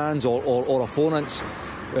with fans or opponents.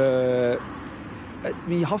 I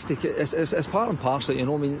mean, you have to. It's part and parcel, you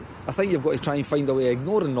know. I mean, I think you've got to try and find a way of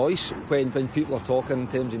ignoring noise when people are talking in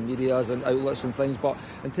terms of medias and outlets and things. But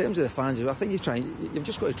in terms of the fans, I think you've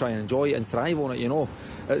just got to try and enjoy it and thrive on it, you know.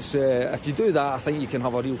 It's if you do that, I think you can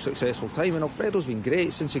have a real successful time. And Alfredo's been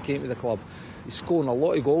great since he came to the club. He's scoring a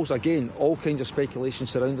lot of goals. Again, all kinds of speculation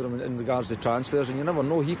surrounding him in regards to transfers, and you never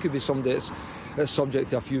know. He could be somebody that's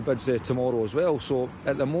subject to a few bids tomorrow as well. So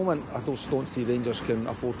at the moment, I don't see Rangers can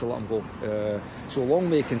afford to let him go. So long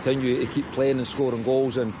may he continue to keep playing and scoring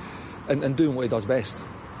goals and doing what he does best.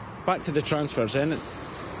 Back to the transfers then.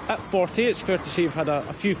 At 40, it's fair to say you've had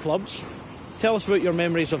a few clubs. Tell us about your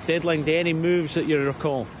memories of deadline day, any moves that you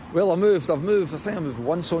recall. Well, I've moved. I think I moved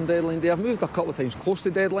once on deadline day. I've moved a couple of times close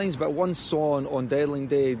to deadlines, but once on deadline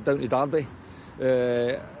day down to Derby.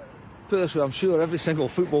 Put it this way, I'm sure every single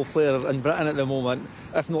football player in Britain at the moment,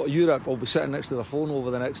 if not Europe, will be sitting next to their phone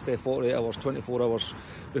over the next 48 hours, 24 hours,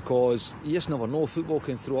 because you just never know. Football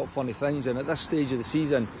can throw up funny things, and at this stage of the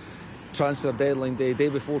season, transfer deadline day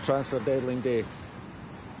before transfer deadline day,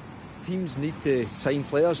 teams need to sign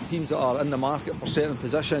players, teams that are in the market for certain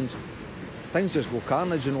positions. Things just go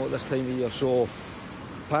carnage, you know, at this time of year. So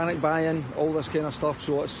panic buying, all this kind of stuff.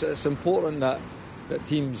 So it's important that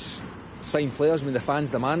teams sign players when the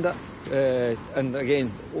fans demand it. And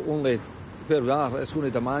again, only where we are, it's going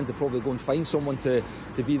to demand to probably go and find someone to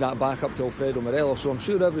be that backup to Alfredo Morelos. So I'm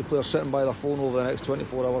sure every player sitting by their phone over the next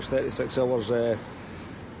 24 hours, 36 hours,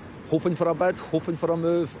 hoping for a bid, hoping for a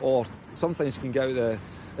move, or some things can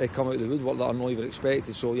come out of the woodwork that are not even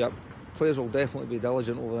expected. So yeah, players will definitely be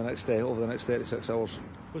diligent over the next 36 hours.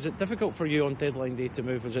 Was it difficult for you on deadline day to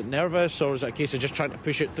move? Was it nervous, or was it a case of just trying to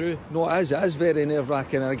push it through? No, it is very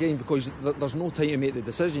nerve-wracking, and again, because there's no time to make the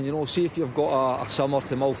decision. You know, see if you've got a summer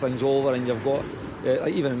to mull things over, and you've got,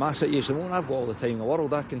 even in my situation, well, I've got all the time in the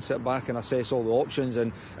world. I can sit back and assess all the options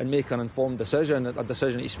and make an informed decision, a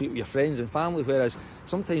decision to speak with your friends and family, whereas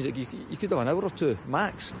sometimes you could have an hour or two,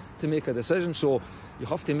 max, to make a decision. So you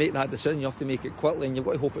have to make that decision, you have to make it quickly, and you've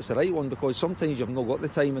got to hope it's the right one, because sometimes you've not got the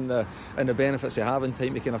time and the benefits of having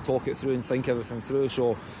time to kind of talk it through and think everything through.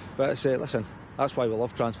 So, but listen, that's why we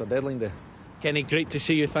love transfer deadline day. Kenny, great to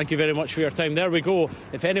see you. Thank you very much for your time. There we go.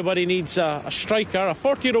 If anybody needs a striker, a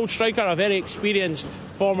 40-year-old striker, a very experienced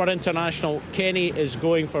former international, Kenny is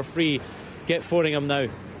going for free. Get phoning him now.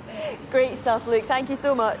 Great stuff, Luke. Thank you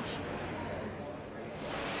so much.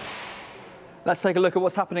 Let's take a look at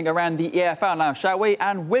what's happening around the EFL now, shall we?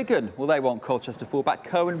 And Wigan, well, they want Colchester fullback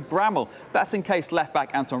Cohen Bramall. That's in case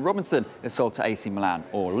left-back Anton Robinson is sold to AC Milan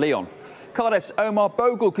or Lyon. Cardiff's Omar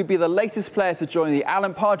Bogle could be the latest player to join the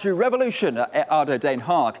Alan Pardew revolution at Ado Den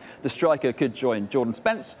Haag. The striker could join Jordan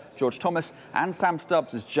Spence, George Thomas and Sam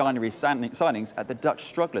Stubbs as January signings at the Dutch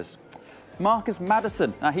strugglers. Marcus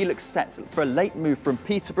Maddison, now he looks set for a late move from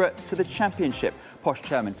Peterborough to the Championship. Posh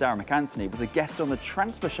chairman Darren McAntony was a guest on the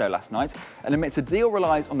transfer show last night and admits a deal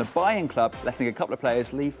relies on the buy-in club letting a couple of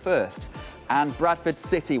players leave first. And Bradford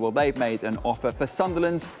City, well, they've made an offer for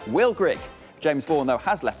Sunderland's Will Grigg. James Vaughan, though,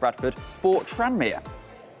 has left Bradford for Tranmere.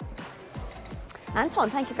 Anton,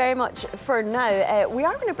 thank you very much for now. We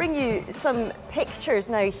are going to bring you some pictures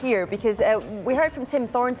now here, because we heard from Tim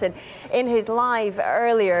Thornton in his live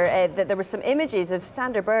earlier that there were some images of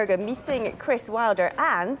Sander Berge meeting Chris Wilder,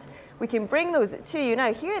 and We can bring those to you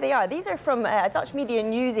now. Here they are. These are from a Dutch media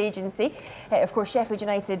news agency. Of course, Sheffield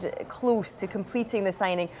United close to completing the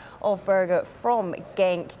signing of Berge from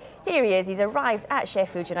Genk. Here he is. He's arrived at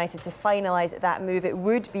Sheffield United to finalise that move. It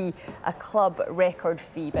would be a club record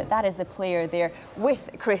fee, but that is the player there with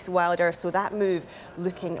Chris Wilder. So that move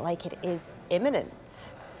looking like it is imminent.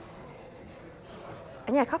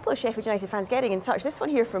 And yeah, a couple of Sheffield United fans getting in touch. This one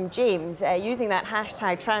here from James, using that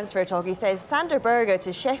hashtag transfer talk. He says, Sander Berge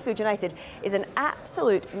to Sheffield United is an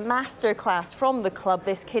absolute masterclass from the club.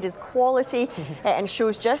 This kid is quality and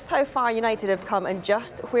shows just how far United have come and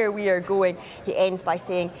just where we are going. He ends by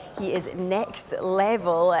saying he is next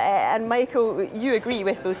level. And Michael, you agree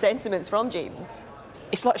with those sentiments from James?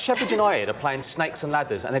 It's like Sheffield United are playing snakes and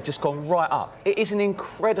ladders and they've just gone right up. It is an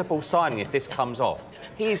incredible signing if this comes off.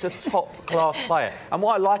 He is a top-class player. And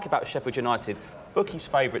what I like about Sheffield United, bookies'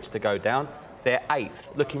 favourites to go down. They're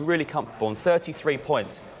 8th, looking really comfortable on 33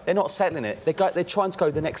 points. They're not settling it. They're trying to go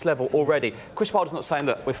to the next level already. Chris Wilder's not saying,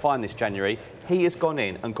 look, we're fine this January. He has gone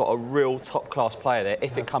in and got a real top-class player there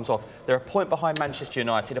if it comes off. They're a point behind Manchester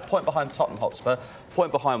United, a point behind Tottenham Hotspur, a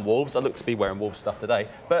point behind Wolves. I look to be wearing Wolves stuff today.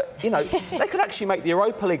 But, you know, they could actually make the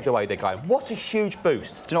Europa League the way they're going. What a huge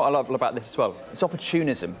boost. Do you know what I love about this as well? It's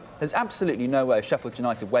opportunism. There's absolutely no way Sheffield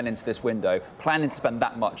United went into this window planning to spend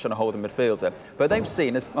that much on a holding midfielder. But they've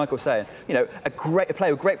seen, as Michael was saying, you know, a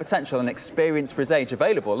player with great potential and experience for his age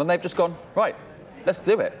available, and they've just gone, right, let's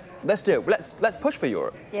do it. Let's do it. Let's push for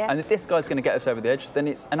Europe. Yeah. And if this guy's going to get us over the edge, then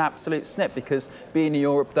it's an absolute snip, because being in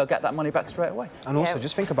Europe, they'll get that money back straight away. And also,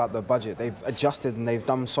 just think about the budget. They've adjusted and they've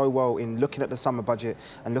done so well in looking at the summer budget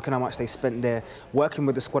and looking how much they spent there, working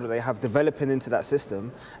with the squad that they have, developing into that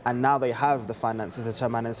system. And now they have the finances to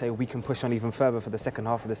turn around and say, we can push on even further for the second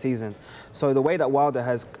half of the season. So the way that Wilder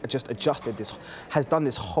has just adjusted this, has done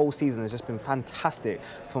this whole season, has just been fantastic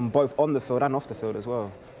from both on the field and off the field as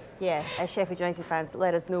well. Yeah, Sheffield United fans,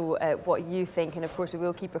 let us know what you think, and of course we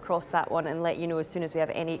will keep across that one and let you know as soon as we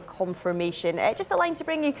have any confirmation. Just a line to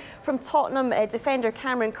bring you from Tottenham. Defender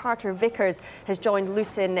Cameron Carter-Vickers has joined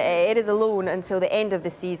Luton. It is a loan until the end of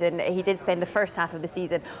the season. He did spend the first half of the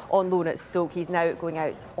season on loan at Stoke. He's now going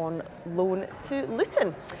out on loan to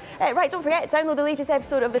Luton. Right, don't forget, download the latest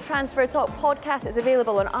episode of the Transfer Talk podcast. It's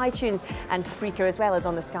available on iTunes and Spreaker, as well as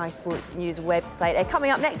on the Sky Sports News website.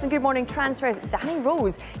 Coming up next in Good Morning Transfers, Danny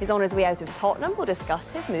Rose is on his way out of Tottenham. We'll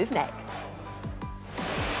discuss his move next.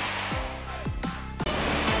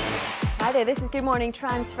 Hi there, this is Good Morning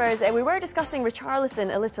Transfers. We were discussing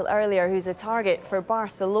Richarlison a little earlier, who's a target for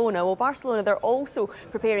Barcelona. Well, Barcelona, they're also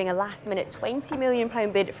preparing a last-minute £20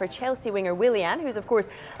 million bid for Chelsea winger Willian, who's, of course,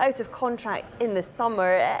 out of contract in the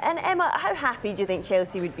summer. And Emma, how happy do you think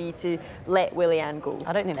Chelsea would be to let Willian go?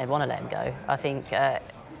 I don't think they'd want to let him go. I think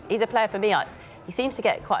he's a player for me. He seems to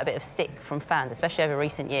get quite a bit of stick from fans, especially over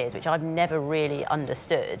recent years, which I've never really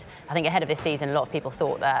understood. I think ahead of this season, a lot of people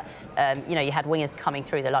thought that, you know, you had wingers coming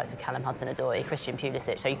through, the likes of Callum Hudson-Odoi, Christian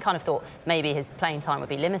Pulisic, so you kind of thought maybe his playing time would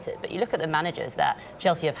be limited. But you look at the managers that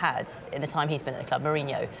Chelsea have had in the time he's been at the club: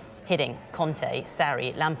 Mourinho, Hiddink, Conte,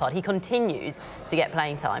 Sarri, Lampard. He continues to get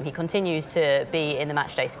playing time. He continues to be in the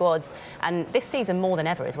matchday squads. And this season more than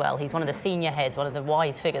ever as well, he's one of the senior heads, one of the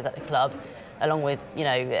wise figures at the club, along with, you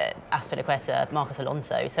know, Azpilicueta, Marcos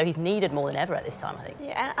Alonso. So he's needed more than ever at this time, I think.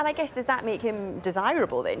 Yeah, and I guess, does that make him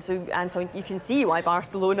desirable then? So, Anton, you can see why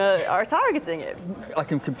Barcelona are targeting him. I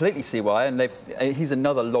can completely see why, and he's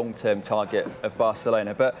another long-term target of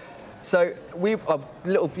Barcelona. But so we are a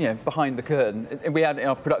little, you know, behind the curtain. We had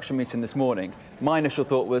our production meeting this morning. My initial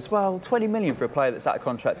thought was, well, 20 million for a player that's out of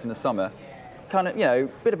contract in the summer, kind of, you know,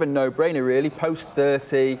 bit of a no-brainer really, post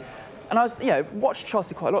 30. And I was, you know, watched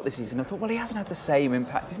Chelsea quite a lot this season. I thought, well, he hasn't had the same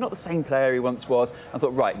impact. He's not the same player he once was. I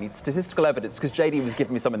thought, right, he needs statistical evidence, because JD was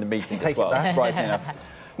giving me some in the meeting as well, surprisingly enough.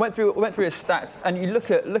 Went through his stats, and you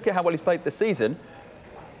look at how well he's played this season.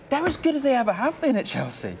 They're as good as they ever have been at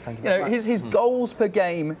Chelsea. Thank you. His goals per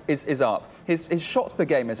game is up. His shots per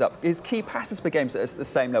game is up. His key passes per game is at the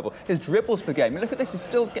same level. His dribbles per game. Look at this. He's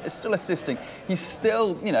still assisting. He's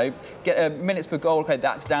still, you know, minutes per goal. Okay,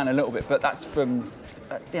 that's down a little bit, but that's from,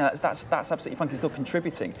 you know, that's absolutely fine. He's still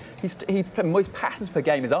contributing. His passes per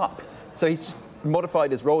game is up. So he's just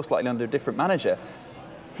modified his role slightly under a different manager.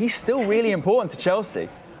 He's still really important to Chelsea.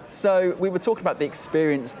 So we were talking about the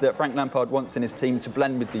experience that Frank Lampard wants in his team to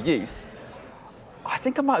blend with the youth. I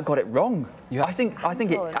think I might have got it wrong. I think it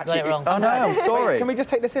actually. Got it wrong. Oh no, I'm sorry. Wait, can we just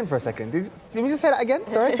take this in for a second? Did we just say that again?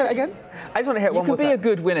 Sorry, say that again. I just want to hear it one more time. You could be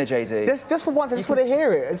a good winner, JD. Just for once, I just want to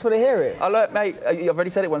hear it. I just want to hear it. Oh, look, mate, I've already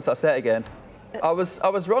said it once, so I'll say it again. I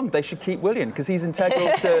was wrong. They should keep Willian because he's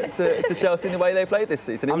integral to Chelsea in the way they played this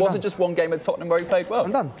season. It wasn't just one game at Tottenham where he played well.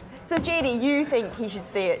 I'm done. So, JD, you think he should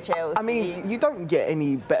stay at Chelsea? I mean, you don't get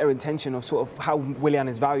any better intention of sort of how Willian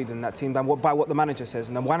is valued in that team than by what the manager says.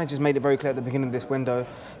 And the manager's made it very clear at the beginning of this window.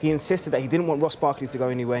 He insisted that he didn't want Ross Barkley to go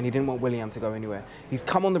anywhere and he didn't want Willian to go anywhere. He's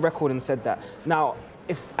come on the record and said that. Now,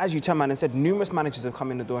 if, as you turned around and said, numerous managers have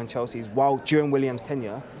come in the door in Chelsea's during William's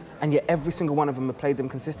tenure, and yet every single one of them have played them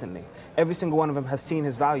consistently. Every single one of them has seen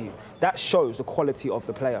his value. That shows the quality of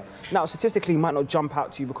the player. Now, statistically, he might not jump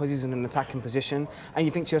out to you because he's in an attacking position, and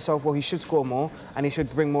you think to yourself, well, he should score more, and he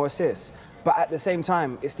should bring more assists. But at the same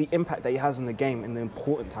time, it's the impact that he has on the game in the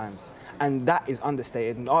important times. And that is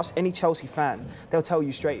understated. And ask any Chelsea fan, they'll tell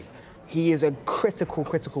you straight, he is a critical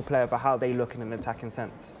player for how they look in an attacking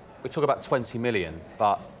sense. We talk about 20 million,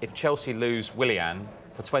 but if Chelsea lose Willian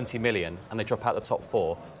for 20 million and they drop out the top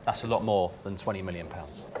 4, that's a lot more than £20 million.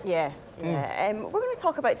 Yeah. We're going to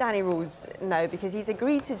talk about Danny Rose now because he's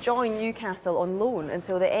agreed to join Newcastle on loan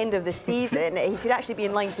until the end of the season. He could actually be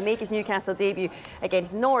in line to make his Newcastle debut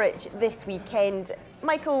against Norwich this weekend.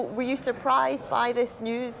 Michael, were you surprised by this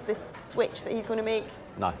news, this switch that he's going to make?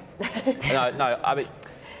 No. no. I mean,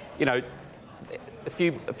 you know, a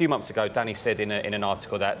few months ago, Danny said in an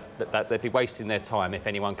article that they'd be wasting their time if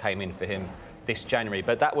anyone came in for him this January.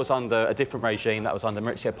 But that was under a different regime. That was under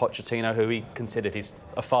Mauricio Pochettino, who he considered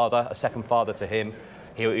a second father to him.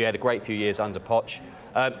 He had a great few years under Poch.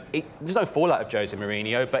 There's no fallout of Jose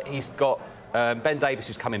Mourinho, but he's got Ben Davies,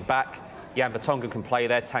 who's coming back. Jan Vertonghen can play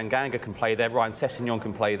there. Tanganga can play there. Ryan Sessegnon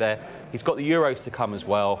can play there. He's got the Euros to come as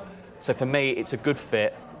well. So for me, it's a good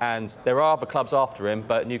fit. And there are other clubs after him,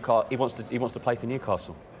 but Newcastle, he wants to play for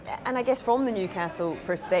Newcastle. And I guess from the Newcastle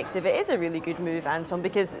perspective, it is a really good move, Anton,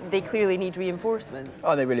 because they clearly need reinforcement.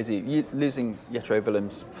 Oh, they really do. Losing Jetro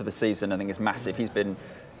Willems for the season, I think, is massive. He's been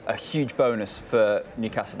a huge bonus for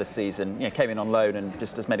Newcastle this season. You know, came in on loan and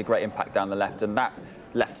just has made a great impact down the left. And that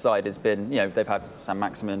left side has been, you know, they've had Sam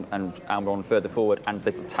Maximin and Almiron further forward, and the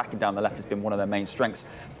attacking down the left has been one of their main strengths.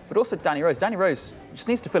 But also Danny Rose. Danny Rose just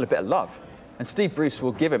needs to feel a bit of love. And Steve Bruce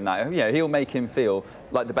will give him that. You know, he'll make him feel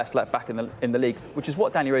like the best left back in the league, which is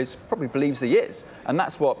what Danny Rose probably believes he is. And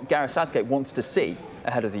that's what Gareth Southgate wants to see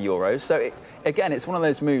ahead of the Euros. So, again, it's one of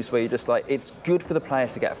those moves where you're just like, it's good for the player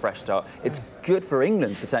to get a fresh start. It's good for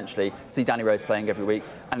England, potentially, to see Danny Rose playing every week.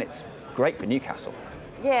 And it's great for Newcastle.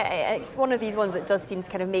 Yeah, it's one of these ones that does seem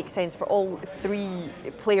to kind of make sense for all three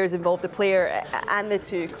players involved, the player and the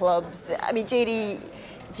two clubs. I mean, JD,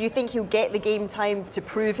 do you think he'll get the game time to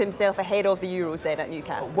prove himself ahead of the Euros then at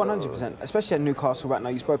Newcastle? 100%, especially at Newcastle right now.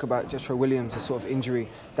 You spoke about Jetro Williams' sort of injury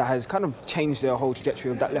that has kind of changed their whole trajectory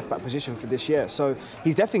of that left-back position for this year. So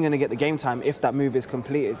he's definitely going to get the game time if that move is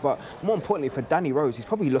completed. But more importantly, for Danny Rose, he's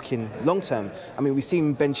probably looking long-term. I mean, we've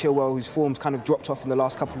seen Ben Chilwell, whose form's kind of dropped off in the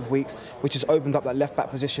last couple of weeks, which has opened up that left-back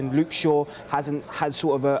position. Luke Shaw hasn't had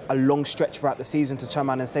sort of a long stretch throughout the season to turn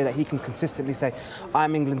around and say that he can consistently say,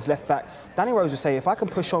 I'm England's left-back. Danny Rose will say, if I can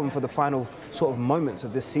push on for the final sort of moments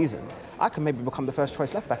of this season, I can maybe become the first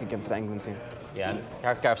choice left back again for the England team. Yeah,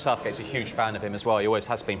 Gareth Southgate's a huge fan of him as well. He always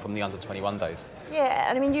has been from the under-21 days. Yeah,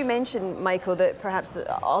 and I mean, you mentioned, Michael, that perhaps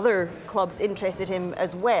other clubs interested him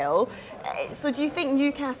as well. So do you think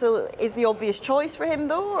Newcastle is the obvious choice for him,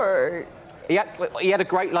 though, or...? He had a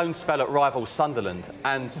great loan spell at rival Sunderland,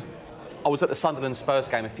 and I was at the Sunderland Spurs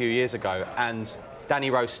game a few years ago, and Danny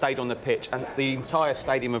Rose stayed on the pitch and the entire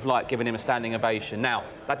Stadium of Light giving him a standing ovation. Now,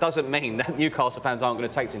 that doesn't mean that Newcastle fans aren't going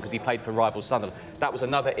to take to him because he played for rival Sunderland. That was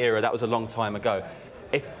another era, that was a long time ago.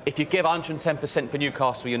 If you give 110% for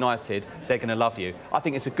Newcastle United, they're going to love you. I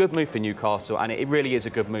think it's a good move for Newcastle, and it really is a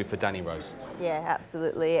good move for Danny Rose. Yeah,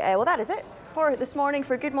 absolutely. Well, that is it for this morning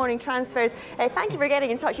for Good Morning Transfers. Thank you for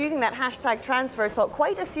getting in touch using that hashtag Transfer Talk.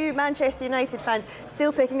 Quite a few Manchester United fans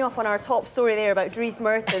still picking up on our top story there about Dries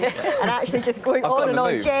Mertens and actually just going on and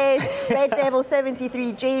on. Jez, Red Devil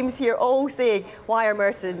 73, James here, all saying, why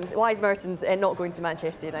is Mertens not going to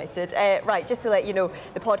Manchester United? Right, just to let you know,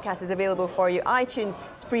 the podcast is available for you, iTunes,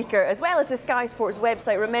 Spreaker, as well as the Sky Sports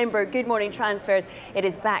website. Remember, Good Morning Transfers, it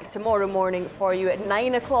is back tomorrow morning for you at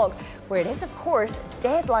 9 o'clock, where it is, of course,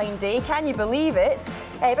 deadline day. Can you believe it?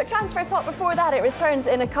 But Transfer Talk before that, it returns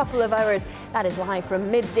in a couple of hours. That is live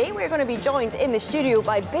from midday. We're going to be joined in the studio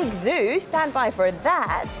by Big Zoo. Stand by for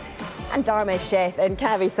that. And Dharmesh Sheth and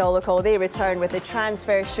Kavi Solokol, they return with the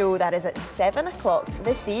Transfer Show. That is at 7 o'clock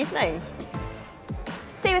this evening.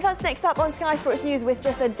 Stay with us next up on Sky Sports News. With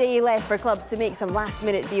just a day left for clubs to make some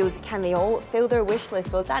last-minute deals, can they all fill their wish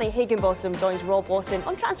list? Well, Danny Higginbottom joins Rob Watton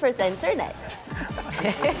on Transfer Centre next.